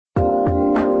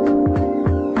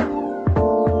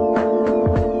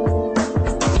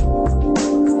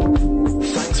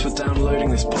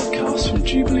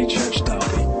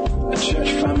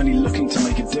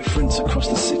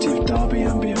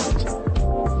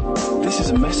is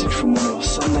a message from one of our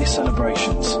Sunday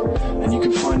celebrations, and you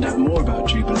can find out more about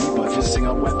Jubilee by visiting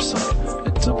our website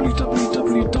at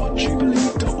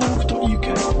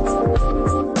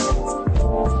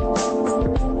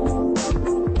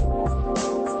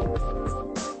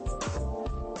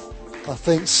I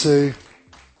think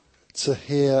to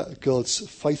hear God's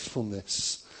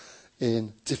faithfulness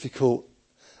in difficult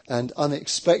and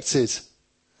unexpected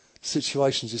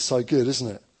situations is so good, isn't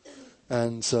it?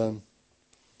 And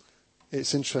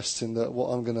it's interesting that what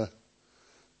I'm going to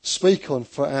speak on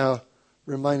for our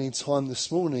remaining time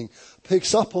this morning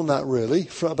picks up on that, really,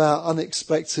 for about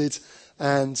unexpected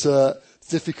and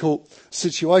difficult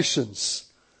situations.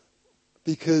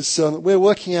 Because we're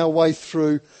working our way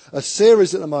through a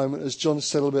series at the moment, as John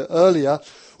said a little bit earlier.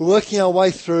 We're working our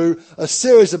way through a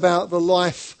series about the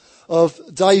life of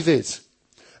David.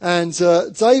 And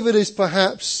David is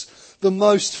perhaps the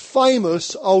most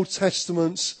famous Old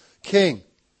Testament king.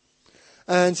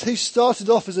 And he started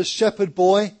off as a shepherd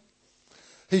boy.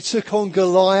 He took on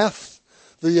Goliath,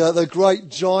 the great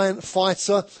giant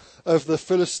fighter of the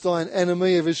Philistine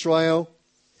enemy of Israel.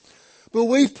 But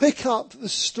we pick up the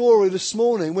story this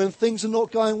morning when things are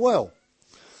not going well.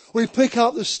 We pick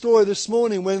up the story this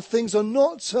morning when things are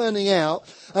not turning out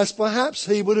as perhaps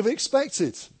he would have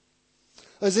expected.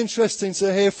 It's interesting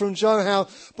to hear from Jo how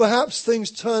perhaps things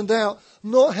turned out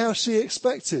not how she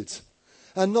expected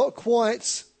and not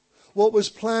quite what was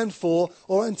planned for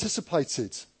or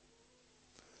anticipated.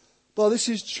 But this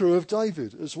is true of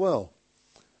David as well.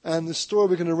 And the story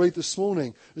we're going to read this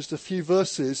morning, just a few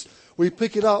verses, we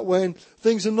pick it up when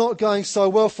things are not going so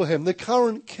well for him. The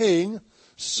current king,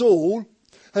 Saul,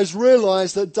 has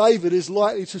realised that David is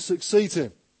likely to succeed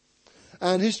him.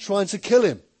 And he's trying to kill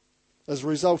him as a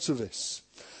result of this.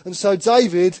 And so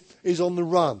David is on the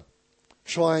run,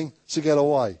 trying to get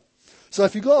away. So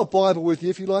if you've got a Bible with you,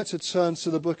 if you'd like to turn to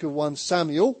the book of 1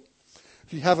 Samuel.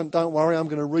 If you haven't, don't worry, I'm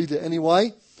going to read it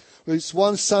anyway. It's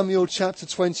 1 Samuel chapter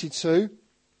 22.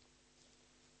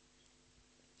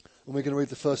 And we're going to read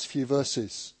the first few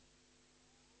verses.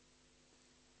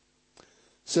 It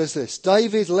says this: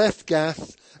 David left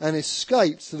Gath and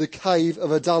escaped to the cave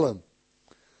of Adullam.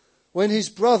 When his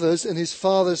brothers and his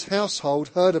father's household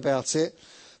heard about it,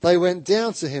 they went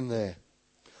down to him there.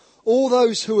 All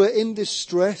those who were in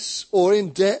distress or in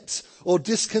debt or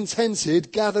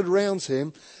discontented gathered round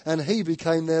him, and he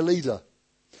became their leader.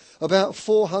 About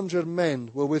 400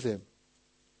 men were with him.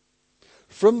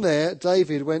 From there,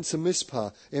 David went to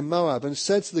Mizpah in Moab and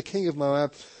said to the king of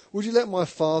Moab, "Would you let my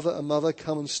father and mother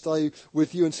come and stay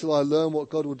with you until I learn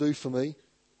what God will do for me?"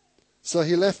 So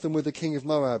he left them with the king of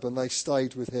Moab, and they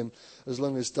stayed with him as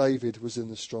long as David was in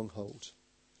the stronghold.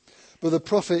 But the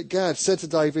prophet Gad said to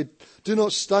David, "Do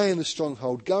not stay in the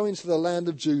stronghold. Go into the land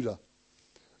of Judah."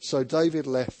 So David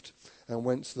left and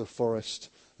went to the forest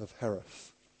of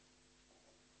Hereth.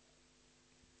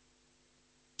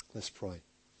 Let's pray.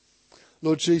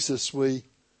 Lord Jesus, we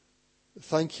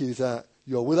thank you that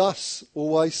you're with us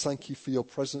always. Thank you for your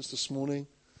presence this morning.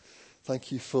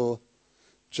 Thank you for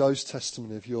Joe's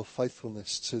testimony of your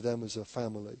faithfulness to them as a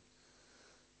family.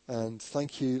 And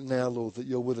thank you now, Lord, that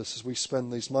you're with us as we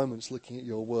spend these moments looking at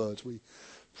your word. We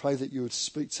pray that you would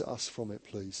speak to us from it,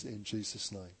 please, in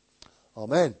Jesus' name.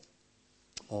 Amen.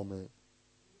 Amen.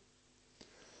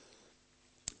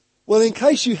 Well, in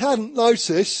case you hadn't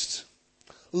noticed,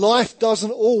 life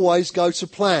doesn't always go to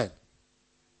plan.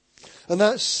 And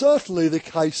that's certainly the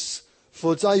case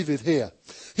for David here.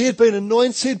 He had been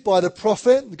anointed by the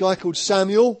prophet, the guy called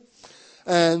Samuel,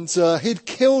 and he'd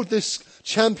killed this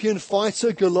champion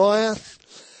fighter, Goliath,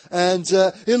 and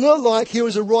it looked like he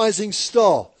was a rising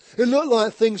star. It looked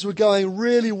like things were going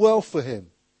really well for him.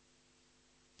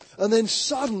 And then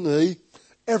suddenly,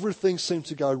 everything seemed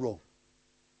to go wrong.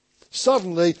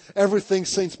 Suddenly, everything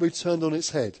seemed to be turned on its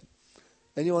head.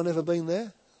 Anyone ever been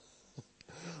there?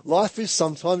 Life is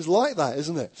sometimes like that,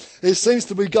 isn't it? It seems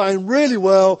to be going really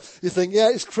well. You think, yeah,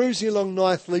 it's cruising along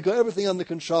nicely, got everything under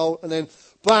control, and then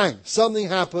bang, something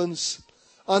happens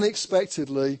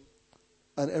unexpectedly,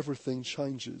 and everything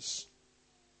changes.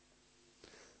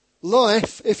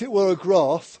 Life, if it were a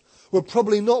graph, would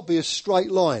probably not be a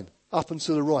straight line up and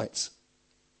to the right.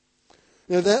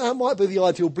 You know, that might be the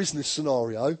ideal business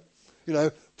scenario. You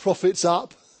know, profits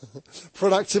up,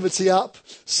 productivity up,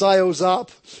 sales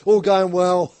up, all going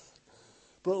well.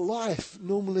 But life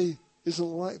normally isn't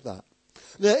like that.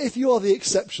 Now, if you are the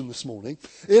exception this morning,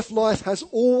 if life has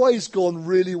always gone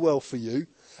really well for you,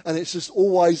 and it's just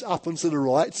always up and to the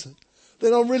right,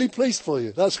 then I'm really pleased for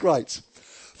you. That's great.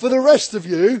 For the rest of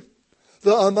you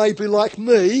that are maybe like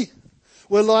me,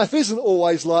 where life isn't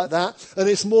always like that, and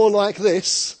it's more like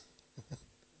this,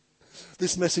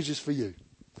 this message is for you.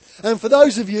 And for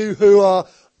those of you who are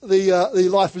the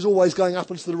life is always going up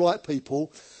and to the right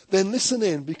people, then listen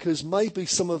in, because maybe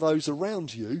some of those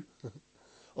around you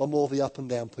are more the up and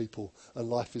down people, and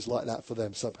life is like that for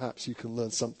them. So perhaps you can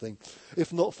learn something,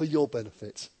 if not for your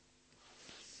benefit,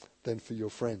 then for your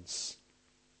friends.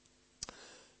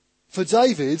 For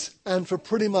David, and for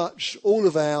pretty much all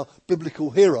of our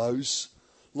biblical heroes,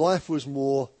 life was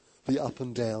more the up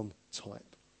and down type.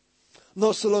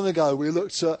 Not so long ago, we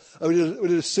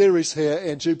did a series here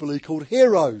in Jubilee called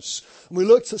Heroes, and we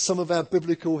looked at some of our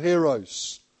biblical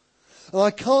heroes. And I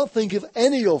can't think of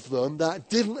any of them that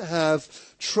didn't have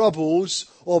troubles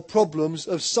or problems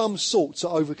of some sort to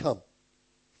overcome.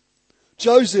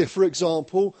 Joseph, for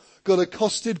example, got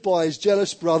accosted by his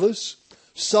jealous brothers,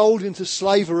 sold into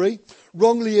slavery,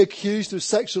 wrongly accused of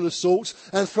sexual assault,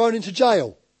 and thrown into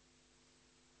jail.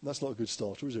 That's not a good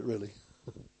starter, is it really?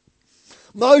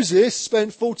 Moses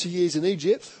spent 40 years in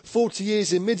Egypt, 40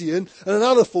 years in Midian, and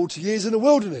another 40 years in the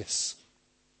wilderness.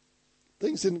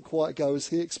 Things didn't quite go as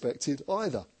he expected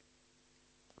either.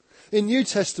 In New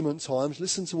Testament times,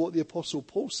 listen to what the Apostle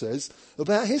Paul says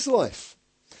about his life.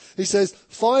 He says,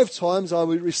 5 times I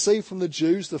would receive from the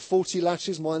Jews the 40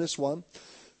 lashes minus 1.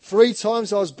 3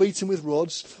 times I was beaten with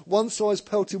rods. Once I was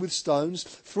pelted with stones.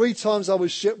 3 times I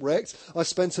was shipwrecked. I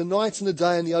spent a night and a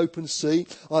day in the open sea.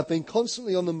 I've been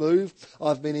constantly on the move.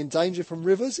 I've been in danger from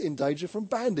rivers, in danger from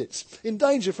bandits, in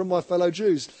danger from my fellow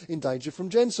Jews, in danger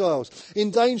from Gentiles, in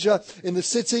danger in the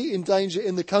city, in danger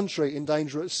in the country, in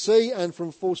danger at sea and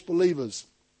from false believers.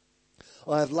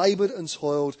 I have laboured and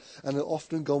toiled and have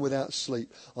often gone without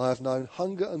sleep. I have known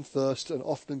hunger and thirst and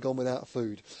often gone without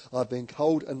food. I have been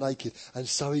cold and naked. And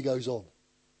so he goes on.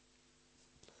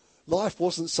 Life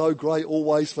wasn't so great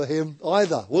always for him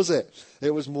either, was it? It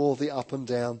was more the up and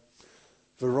down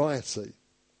variety.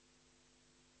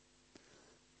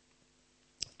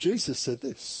 Jesus said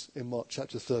this in Mark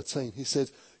chapter 13. He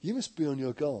said, you must be on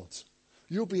your guard.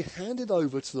 You'll be handed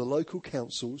over to the local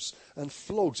councils and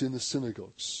flogged in the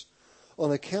synagogues.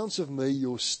 On account of me,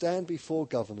 you'll stand before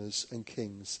governors and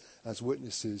kings as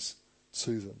witnesses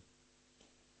to them.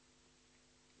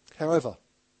 However,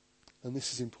 and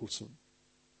this is important,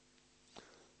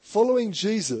 following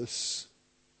Jesus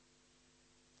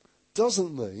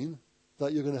doesn't mean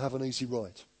that you're going to have an easy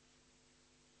ride.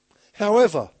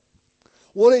 However,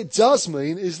 what it does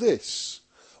mean is this.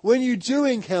 When you do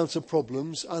encounter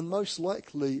problems, and most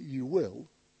likely you will,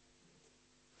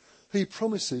 he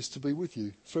promises to be with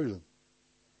you through them.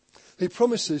 He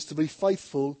promises to be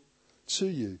faithful to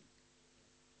you.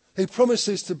 He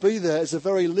promises to be there as a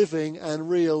very living and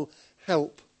real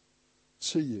help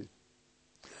to you.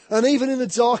 And even in the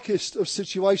darkest of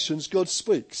situations, God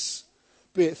speaks,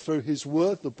 be it through his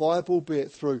word, the Bible, be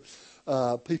it through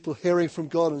people hearing from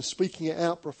God and speaking it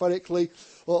out prophetically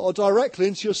or directly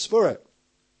into your spirit.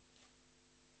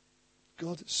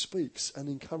 God speaks and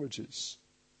encourages.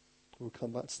 We'll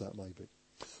come back to that maybe.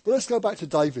 But let's go back to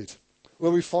David,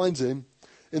 where we find him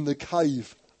in the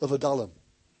cave of Adullam.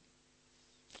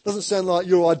 Doesn't sound like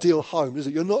your ideal home, does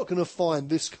it? You're not going to find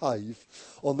this cave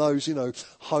on those,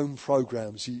 home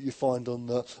programs you find on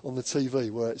the TV,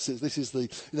 where it says this is the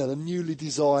newly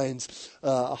designed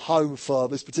home for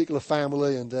this particular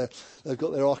family, and they've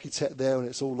got their architect there, and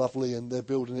it's all lovely, and they're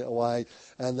building it away,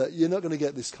 and you're not going to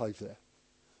get this cave there.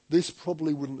 This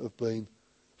probably wouldn't have been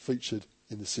featured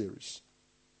in the series.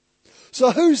 So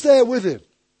who's there with him?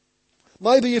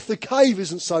 Maybe if the cave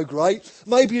isn't so great,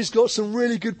 maybe he's got some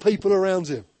really good people around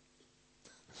him.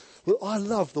 Well, I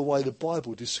love the way the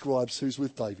Bible describes who's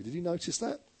with David. Did you notice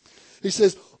that? He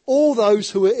says, all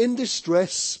those who are in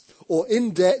distress or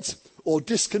in debt or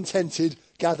discontented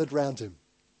gathered round him.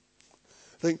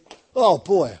 Think, oh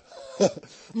boy,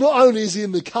 not only is he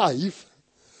in the cave,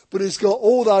 but he's got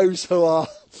all those who are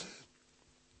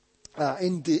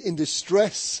in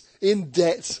distress, in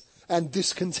debt and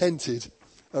discontented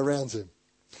around him.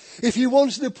 If you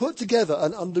wanted to put together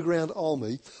an underground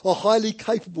army, a highly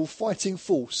capable fighting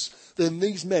force, then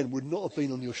these men would not have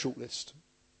been on your shortlist.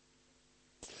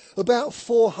 About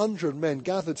 400 men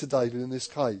gathered to David in this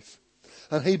cave,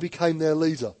 and he became their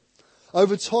leader.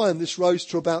 Over time, this rose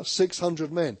to about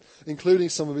 600 men, including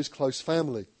some of his close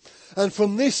family. And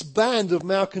from this band of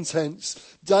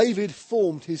malcontents, David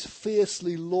formed his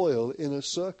fiercely loyal inner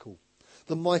circle,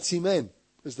 the mighty men,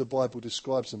 as the Bible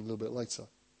describes them a little bit later.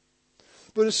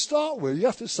 But to start with, you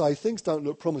have to say things don't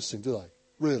look promising, do they?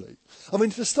 Really? I mean,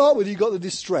 to start with, you've got the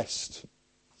distressed.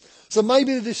 So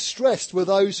maybe the distressed were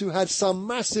those who had some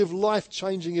massive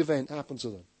life-changing event happen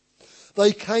to them.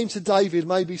 They came to David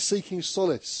maybe seeking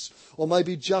solace or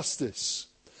maybe justice.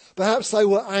 Perhaps they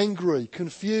were angry,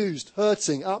 confused,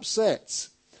 hurting, upset.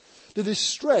 The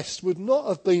distressed would not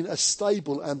have been a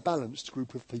stable and balanced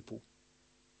group of people.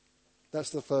 That's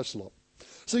the first lot.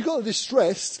 So you've got the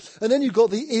distressed, and then you've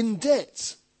got the in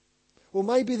debt. Or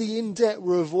maybe the in debt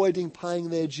were avoiding paying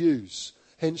their dues,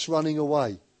 hence running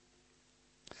away.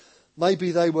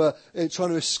 Maybe they were trying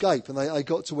to escape and they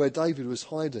got to where David was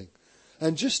hiding.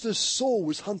 And just as Saul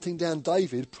was hunting down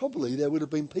David, probably there would have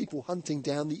been people hunting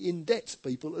down the in debt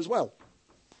people as well,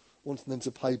 wanting them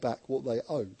to pay back what they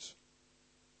owed.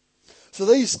 So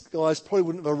these guys probably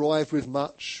wouldn't have arrived with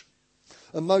much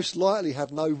and most likely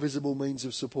had no visible means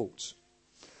of support.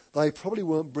 They probably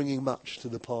weren't bringing much to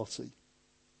the party.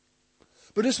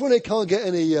 But just when it can't get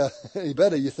any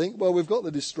better, you think, well, we've got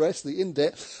the distressed, the in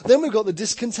debt, then we've got the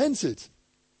discontented.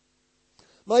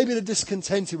 Maybe the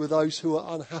discontented were those who were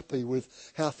unhappy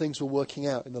with how things were working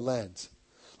out in the land.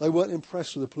 They weren't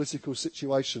impressed with the political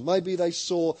situation. Maybe they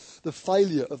saw the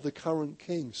failure of the current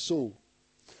king, Saul,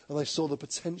 and they saw the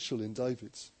potential in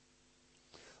David.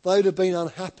 They would have been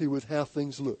unhappy with how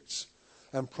things looked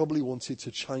and probably wanted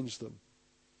to change them.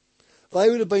 They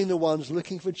would have been the ones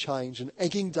looking for change and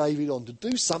egging David on to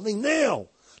do something now,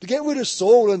 to get rid of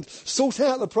Saul and sort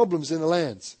out the problems in the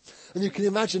land. And you can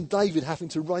imagine David having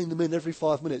to rein them in every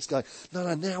 5 minutes, going,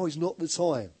 no, now is not the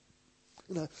time.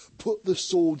 Put the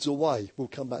swords away. We'll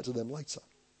come back to them later.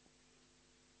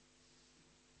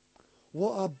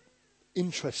 What an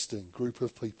interesting group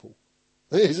of people.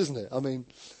 It is, isn't it?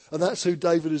 And that's who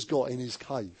David has got in his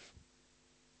cave.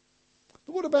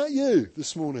 But what about you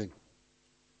this morning?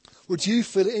 Would you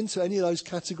fit into any of those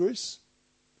categories?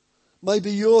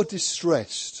 Maybe you're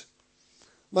distressed.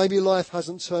 Maybe life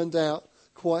hasn't turned out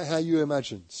quite how you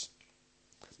imagined.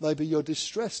 Maybe you're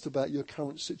distressed about your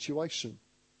current situation.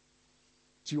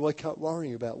 Do you wake up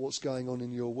worrying about what's going on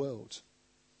in your world?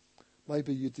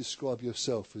 Maybe you describe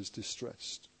yourself as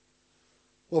distressed.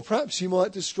 Or perhaps you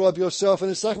might describe yourself in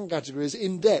a second category as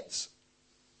in debt.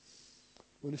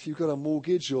 Well, if you've got a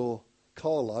mortgage or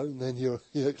car loan, then you're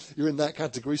in that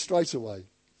category straight away.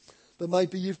 But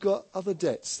maybe you've got other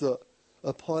debts that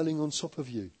are piling on top of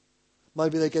you.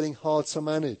 Maybe they're getting hard to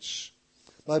manage.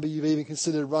 Maybe you've even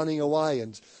considered running away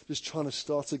and just trying to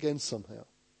start again somehow.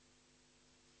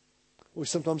 We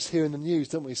sometimes hear in the news,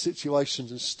 don't we,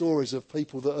 situations and stories of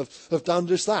people that have done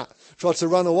just that, tried to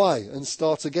run away and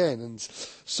start again and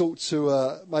sought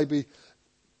to maybe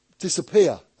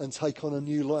disappear and take on a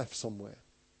new life somewhere.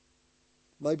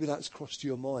 Maybe that's crossed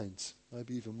your mind,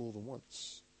 maybe even more than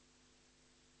once.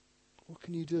 What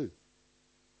can you do?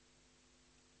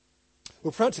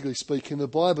 Well, practically speaking, the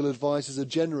Bible advises a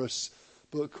generous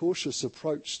but cautious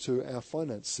approach to our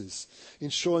finances,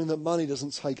 ensuring that money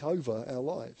doesn't take over our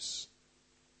lives.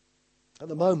 At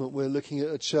the moment, we're looking at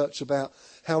a church about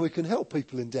how we can help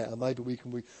people in debt, and maybe we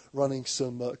can be running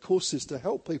some courses to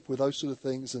help people with those sort of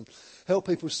things and help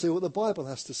people see what the Bible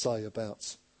has to say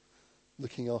about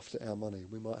looking after our money.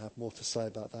 We might have more to say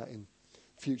about that in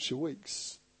future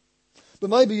weeks. But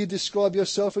maybe you describe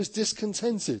yourself as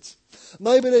discontented.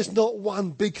 Maybe there's not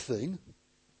one big thing,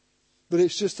 but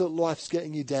it's just that life's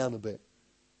getting you down a bit.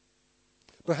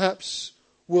 Perhaps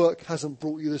work hasn't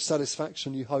brought you the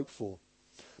satisfaction you hoped for.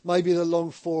 Maybe the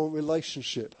long-form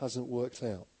relationship hasn't worked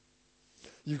out.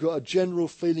 You've got a general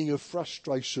feeling of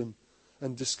frustration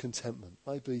and discontentment.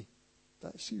 Maybe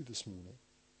that's you this morning.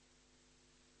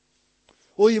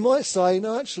 Or you might say,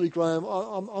 no, actually, Graham,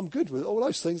 I'm good with all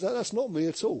those things. That's not me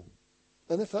at all.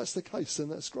 And if that's the case, then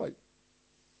that's great.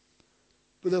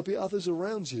 But there'll be others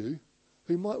around you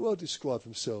who might well describe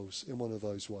themselves in one of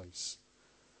those ways.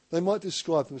 They might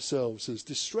describe themselves as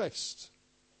distressed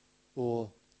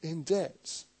or in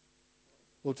debt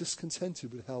or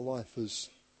discontented with how life has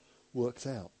worked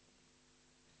out.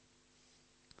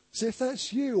 So if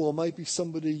that's you or maybe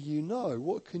somebody you know,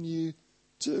 what can you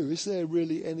do? Is there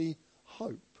really any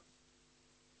hope?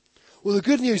 Well, the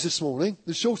good news this morning,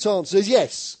 the short answer is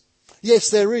yes.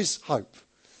 Yes, there is hope.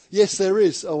 Yes, there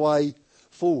is a way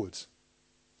forward.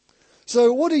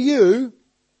 So what do you,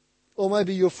 or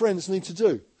maybe your friends, need to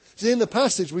do? See, in the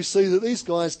passage we see that these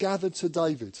guys gathered to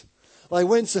David. They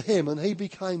went to him and he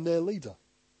became their leader.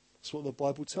 That's what the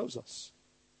Bible tells us.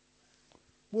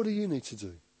 What do you need to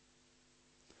do?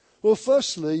 Well,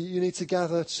 firstly, you need to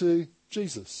gather to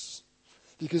Jesus,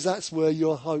 because that's where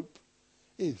your hope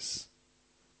is.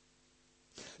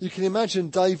 You can imagine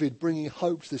David bringing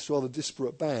hope to this rather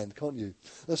disparate band, can't you?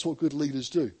 That's what good leaders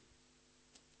do.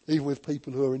 Even with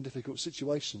people who are in difficult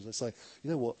situations, they say,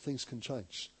 you know what, things can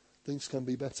change. Things can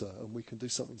be better and we can do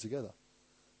something together.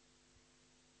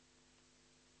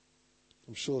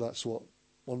 I'm sure that's what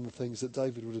one of the things that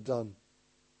David would have done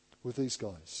with these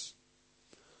guys.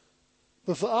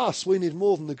 But for us, we need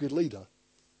more than a good leader.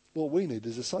 What we need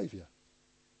is a saviour.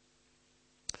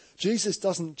 Jesus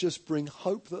doesn't just bring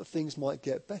hope that things might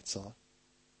get better.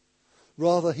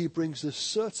 Rather, he brings the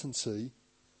certainty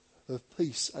of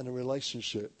peace and a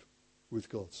relationship with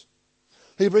God.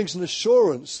 He brings an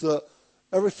assurance that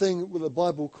everything that the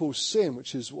Bible calls sin,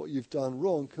 which is what you've done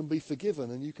wrong, can be forgiven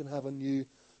and you can have a new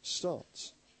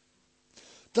start.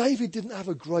 David didn't have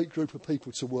a great group of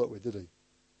people to work with, did he?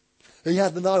 He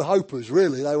had the no-hopers,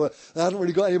 really. They hadn't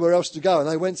really got anywhere else to go, and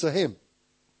they went to him.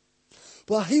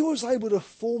 But he was able to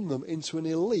form them into an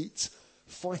elite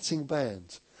fighting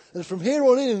band. And from here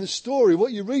on in the story,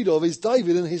 what you read of is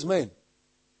David and his men.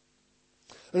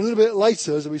 And a little bit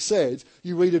later, as we said,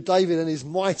 you read of David and his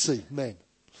mighty men.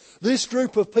 This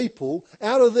group of people,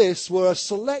 out of this, were a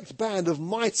select band of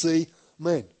mighty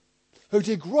men who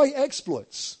did great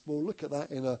exploits. We'll look at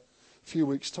that in a few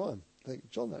weeks' time. I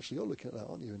think, John, actually, you're looking at that,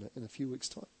 aren't you, in a few weeks'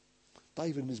 time?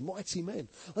 David and his mighty men.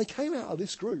 They came out of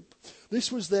this group.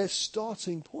 This was their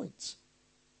starting point.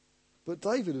 But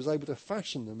David was able to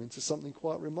fashion them into something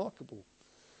quite remarkable.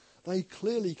 They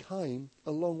clearly came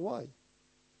a long way.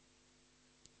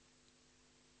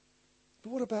 But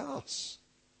what about us?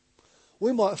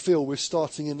 We might feel we're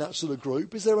starting in that sort of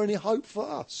group. Is there any hope for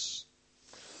us?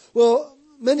 Well,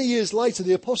 many years later,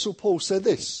 the Apostle Paul said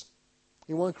this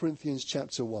in 1 Corinthians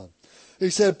chapter 1. He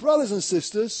said, brothers and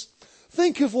sisters,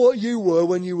 think of what you were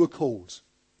when you were called.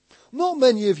 Not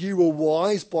many of you were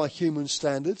wise by human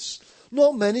standards.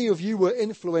 Not many of you were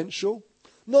influential.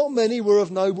 Not many were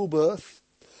of noble birth.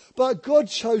 But God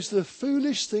chose the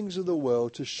foolish things of the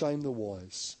world to shame the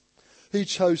wise. He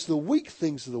chose the weak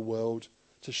things of the world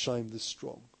to shame the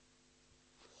strong.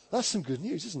 That's some good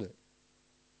news, isn't it?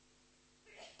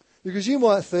 Because you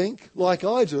might think, like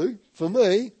I do, for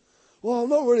me, well, I'm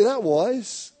not really that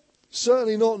wise.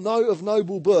 Certainly not of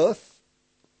noble birth.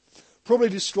 Probably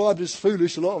described as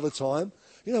foolish a lot of the time.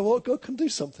 You know what? God can do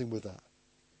something with that.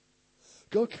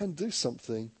 God can do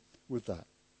something with that.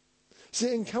 See,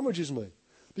 it encourages me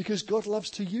because God loves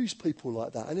to use people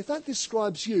like that. And if that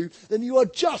describes you, then you are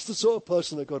just the sort of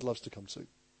person that God loves to come to.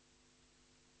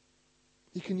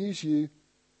 He can use you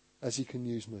as he can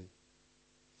use me.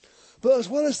 But as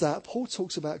well as that, Paul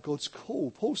talks about God's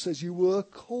call. Paul says you were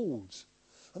called.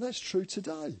 And that's true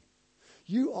today.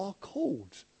 You are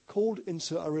called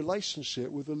into a relationship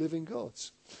with the living God.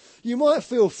 You might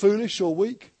feel foolish or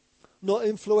weak, not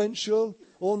influential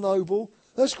or noble.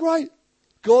 That's great.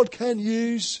 God can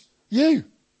use you.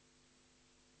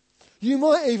 You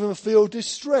might even feel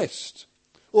distressed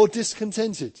or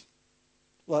discontented,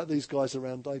 like these guys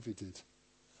around David did.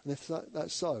 And if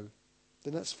that's so,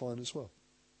 then that's fine as well.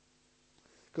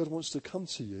 God wants to come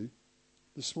to you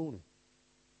this morning.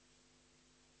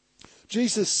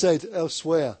 Jesus said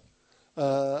elsewhere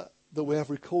that we have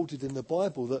recorded in the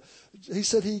Bible that he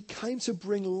said he came to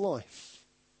bring life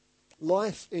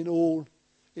in all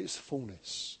its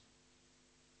fullness.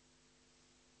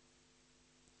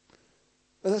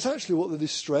 And that's actually what the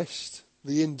distressed,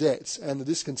 the in debt and the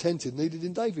discontented needed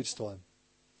in David's time.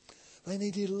 They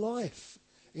needed life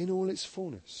in all its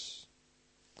fullness.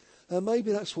 And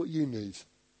maybe that's what you need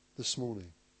this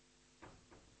morning.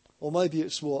 Or maybe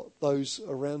it's what those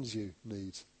around you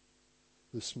need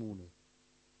this morning.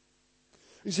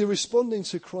 You see, responding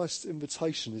to Christ's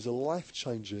invitation is a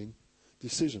life-changing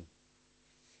decision.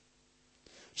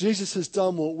 Jesus has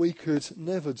done what we could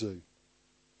never do.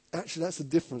 Actually, that's the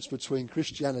difference between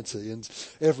Christianity and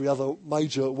every other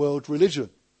major world religion.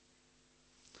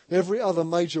 Every other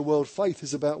major world faith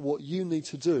is about what you need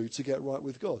to do to get right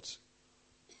with God.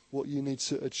 What you need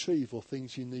to achieve or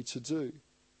things you need to do.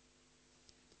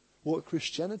 What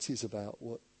Christianity is about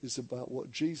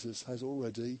what Jesus has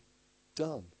already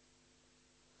done,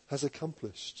 has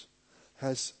accomplished,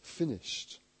 has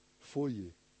finished for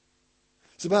you.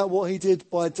 It's about what he did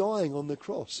by dying on the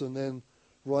cross and then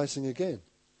rising again.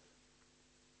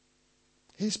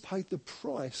 He's paid the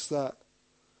price that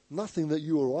nothing that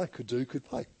you or I could do could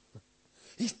pay.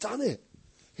 He's done it.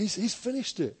 He's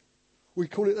finished it. We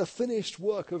call it the finished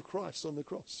work of Christ on the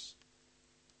cross.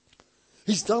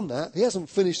 He's done that. He hasn't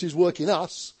finished his work in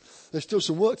us. There's still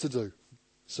some work to do.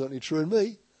 Certainly true in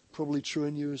me, probably true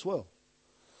in you as well.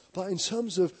 But in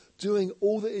terms of doing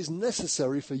all that is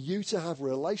necessary for you to have a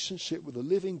relationship with the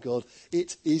living God,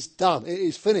 it is done. It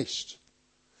is finished.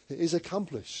 It is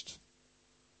accomplished.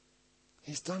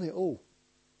 He's done it all.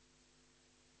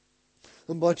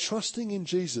 And by trusting in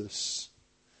Jesus,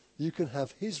 you can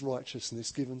have his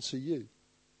righteousness given to you.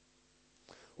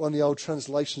 One of the old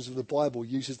translations of the Bible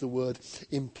uses the word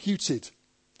imputed,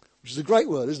 which is a great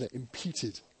word, isn't it?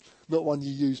 Imputed. not one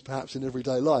you use perhaps in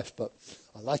everyday life, but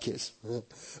I like it.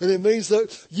 And it means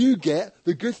that you get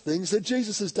the good things that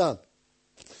Jesus has done.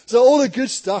 So all the good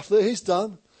stuff that he's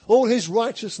done, all his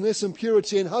righteousness and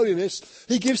purity and holiness,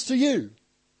 he gives to you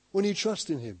when you trust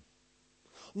in him.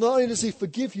 Not only does he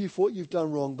forgive you for what you've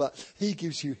done wrong, but he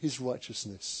gives you his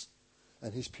righteousness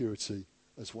and his purity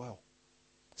as well.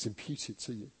 It's imputed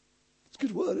to you. It's a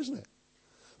good word, isn't it?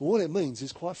 And what it means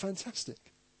is quite fantastic.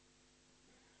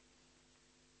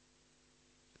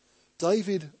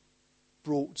 David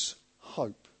brought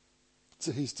hope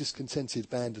to his discontented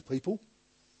band of people.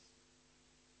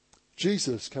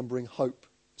 Jesus can bring hope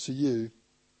to you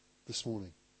this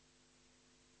morning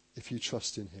if you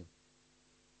trust in him.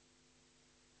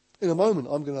 In a moment,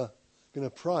 I'm going to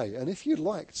pray. And if you'd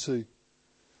like to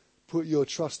put your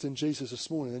trust in Jesus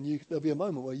this morning, then there'll be a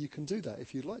moment where you can do that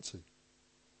if you'd like to.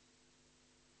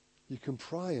 You can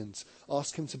pray and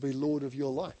ask him to be Lord of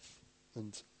your life.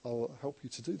 And I'll help you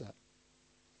to do that.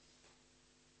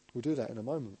 We'll do that in a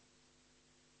moment.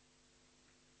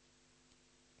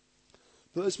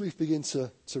 But as we begin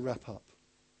to wrap up,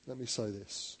 let me say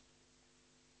this.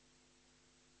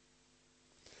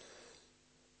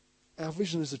 Our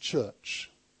vision as a church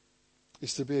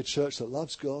is to be a church that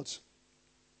loves God,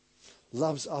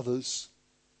 loves others,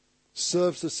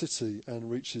 serves the city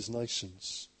and reaches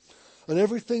nations. And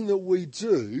everything that we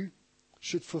do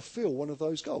should fulfill one of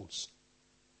those goals.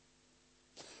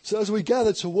 So as we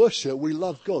gather to worship, we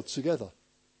love God together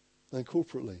and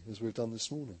corporately, as we've done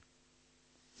this morning.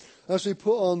 As we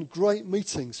put on great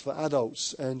meetings for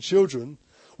adults and children,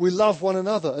 we love one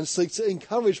another and seek to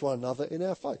encourage one another in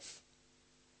our faith.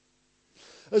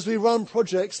 As we run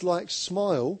projects like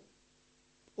Smile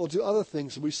or do other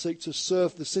things and we seek to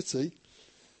serve the city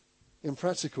in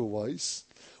practical ways,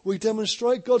 we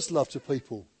demonstrate God's love to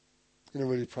people in a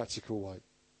really practical way.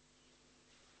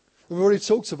 And we've already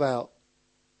talked about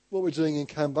what we're doing in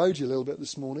Cambodia a little bit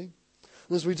this morning.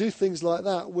 And as we do things like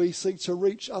that, we seek to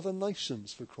reach other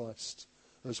nations for Christ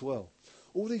as well.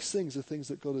 All these things are things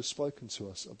that God has spoken to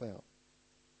us about.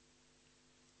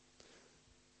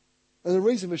 And the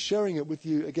reason for sharing it with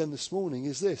you again this morning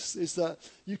is this, is that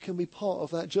you can be part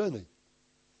of that journey.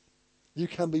 You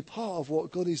can be part of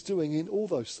what God is doing in all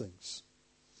those things.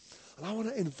 And I want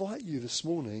to invite you this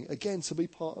morning again to be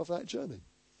part of that journey.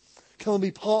 Come and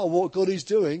be part of what God is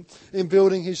doing in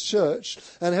building his church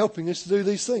and helping us to do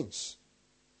these things.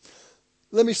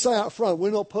 Let me say up front, we're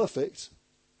not perfect.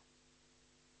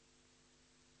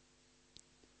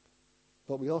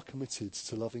 But we are committed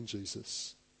to loving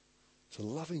Jesus, to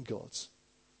loving God,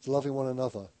 to loving one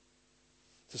another,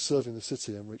 to serving the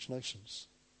city and reach nations.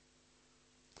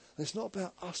 And it's not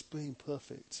about us being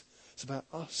perfect. It's about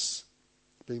us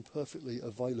being perfectly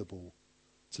available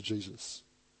to Jesus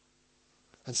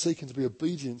and seeking to be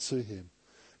obedient to him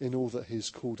in all that he's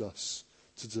called us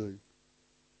to do.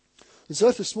 And so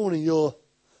if this morning you're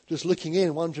just looking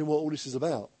in, wondering what all this is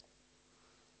about,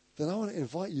 then I want to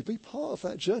invite you, be part of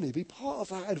that journey, be part of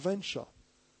that adventure.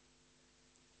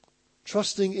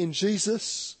 Trusting in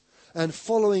Jesus and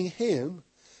following him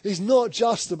is not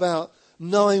just about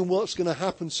knowing what's going to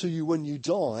happen to you when you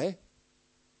die,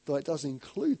 though it does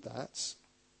include that,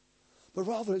 but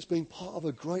rather it's being part of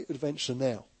a great adventure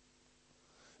now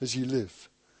as you live.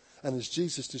 And as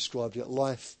Jesus described it,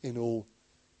 life in all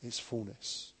its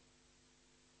fullness.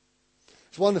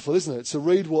 It's wonderful, isn't it, to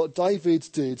read what David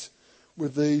did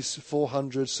with these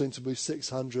 400, soon to be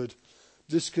 600,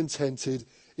 discontented,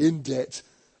 in debt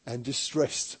and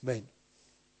distressed men.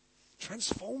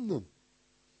 Transform them.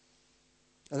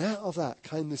 And out of that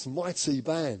came this mighty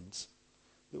band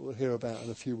that we'll hear about in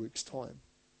a few weeks' time.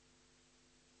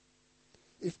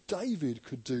 If David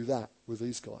could do that with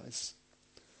these guys,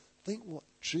 think what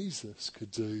Jesus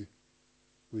could do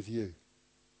with you.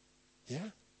 Yeah?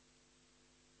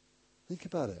 Think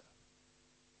about it.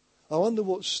 I wonder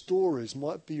what stories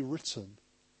might be written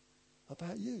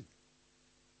about you.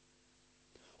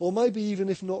 Or maybe even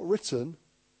if not written,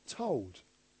 told.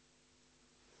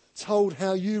 Told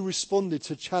how you responded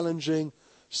to challenging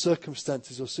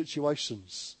circumstances or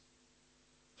situations.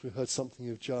 We heard something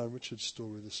of Joe and Richard's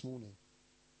story this morning.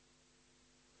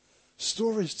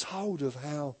 Stories told of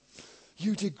how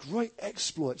you did great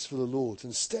exploits for the Lord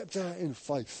and stepped out in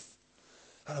faith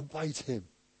and obeyed him.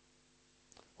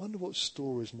 I wonder what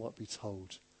stories might be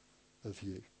told of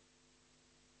you.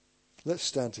 Let's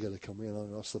stand together, can we? And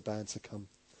I'll ask the band to come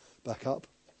back up.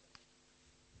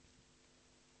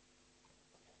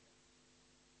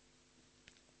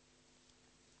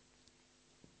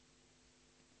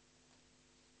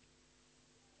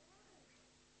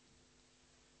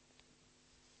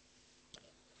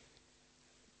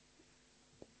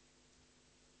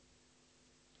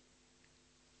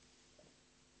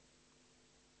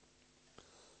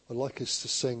 I'd like us to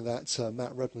sing that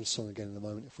Matt Redman song again in a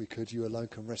moment, if we could. You Alone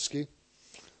Can Rescue.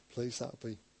 Please, that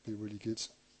would be really good.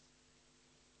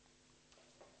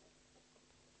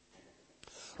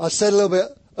 I said a little bit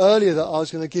earlier that I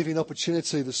was going to give you an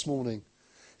opportunity this morning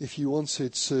if you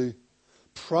wanted to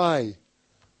pray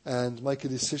and make a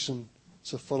decision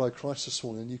to follow Christ this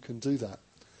morning, you can do that.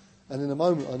 And in a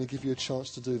moment, I'm going to give you a chance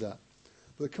to do that.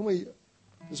 But can we,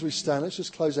 as we stand, let's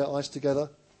just close our eyes together.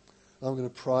 I'm going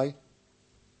to pray.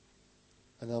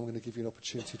 And then I'm going to give you an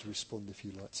opportunity to respond if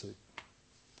you'd like to.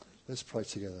 Let's pray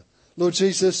together. Lord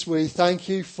Jesus, we thank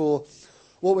you for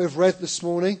what we've read this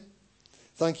morning.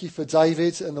 Thank you for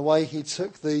David and the way he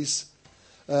took these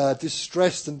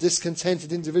distressed and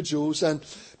discontented individuals and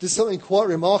did something quite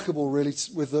remarkable, really,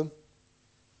 with them.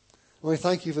 And we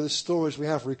thank you for the stories we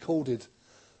have recorded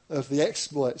of the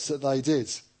exploits that they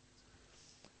did.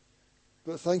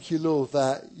 But thank you, Lord,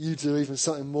 that you do even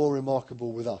something more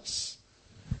remarkable with us.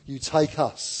 You take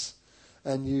us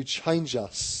and you change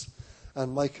us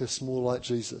and make us more like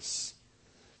Jesus.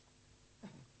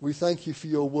 We thank you for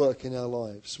your work in our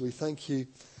lives. We thank you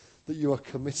that you are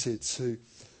committed to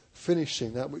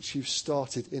finishing that which you've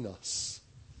started in us.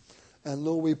 And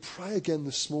Lord, we pray again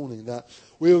this morning that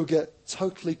we will get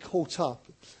totally caught up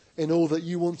in all that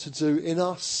you want to do in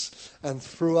us and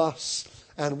through us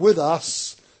and with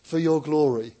us for your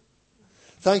glory.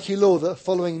 Thank you, Lord, that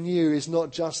following you is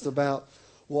not just about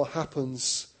what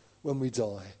happens when we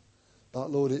die,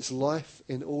 but Lord, it's life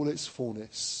in all its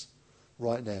fullness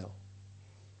right now.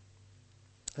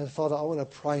 And Father, I want to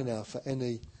pray now for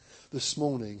any this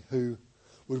morning who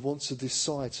would want to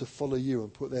decide to follow you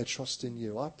and put their trust in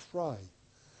you. I pray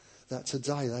that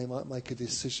today they might make a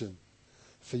decision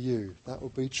for you that will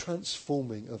be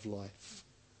transforming of life.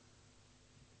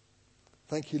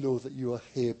 Thank you, Lord, that you are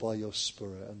here by your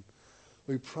Spirit, and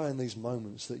we pray in these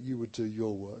moments that you would do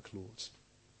your work, Lord.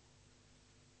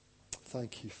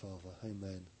 Thank you, Father.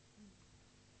 Amen.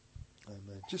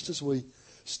 Amen. Just as we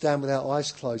stand with our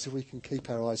eyes closed, if we can keep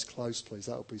our eyes closed, please,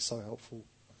 that would be so helpful.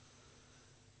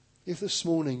 If this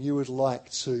morning you would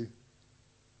like to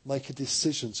make a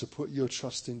decision to put your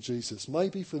trust in Jesus,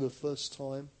 maybe for the first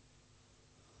time,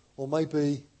 or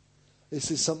maybe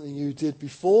this is something you did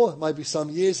before, maybe some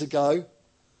years ago,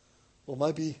 or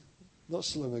maybe not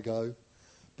so long ago,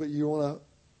 but you want to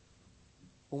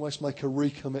almost make a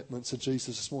recommitment to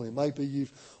Jesus this morning. Maybe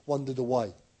you've wandered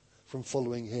away from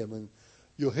following him and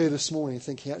you're here this morning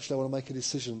thinking, actually, I want to make a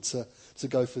decision to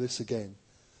go for this again.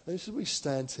 And as we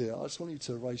stand here, I just want you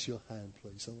to raise your hand,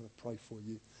 please. I'm going to pray for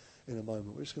you in a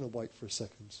moment. We're just going to wait for a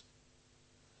second.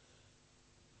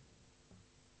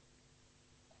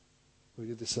 We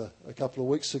did this a couple of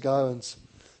weeks ago, and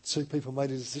 2 people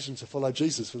made a decision to follow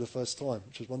Jesus for the first time,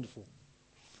 which was wonderful.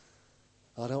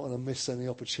 I don't want to miss any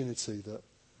opportunity that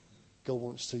God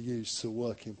wants to use to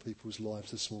work in people's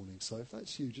lives this morning. So if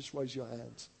that's you, just raise your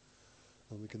hand,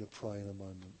 and we're going to pray in a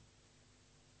moment.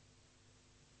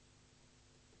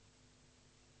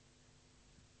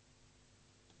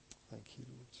 Thank you,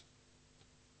 Lord.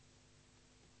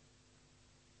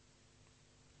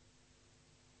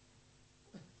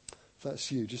 If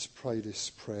that's you, just pray this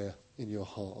prayer in your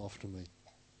heart after me.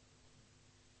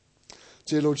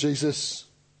 Dear Lord Jesus,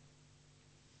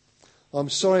 I'm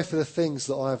sorry for the things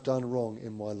that I have done wrong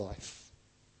in my life.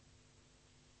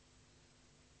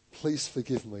 Please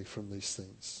forgive me from these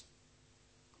things.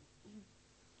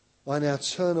 I now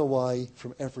turn away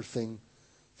from everything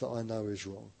that I know is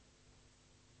wrong.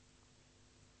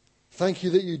 Thank you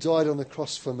that you died on the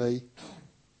cross for me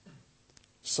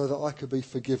so that I could be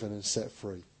forgiven and set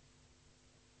free.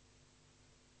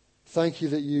 Thank you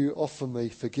that you offer me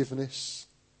forgiveness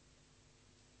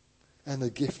and the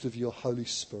gift of your Holy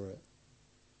Spirit.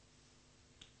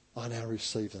 I now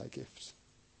receive that gift.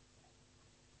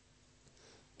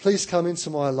 Please come into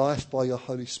my life by your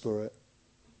Holy Spirit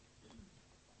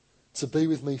to be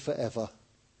with me forever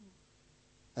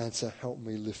and to help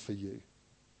me live for you.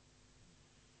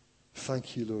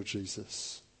 Thank you, Lord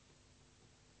Jesus.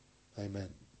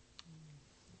 Amen.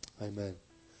 Amen.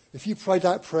 If you prayed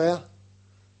that prayer,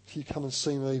 if you come and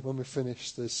see me when we're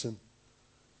finished, there's some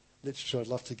literature I'd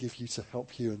love to give you to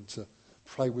help you and to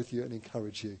pray with you and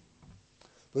encourage you.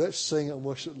 But let's sing and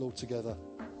worship the Lord together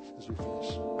as we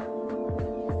finish.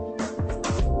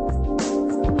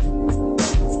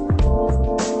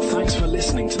 Thanks for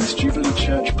listening to this Jubilee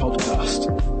Church podcast.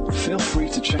 Feel free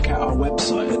to check out our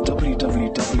website at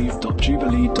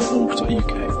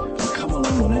www.jubilee.org.uk and come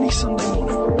along on any Sunday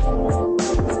morning.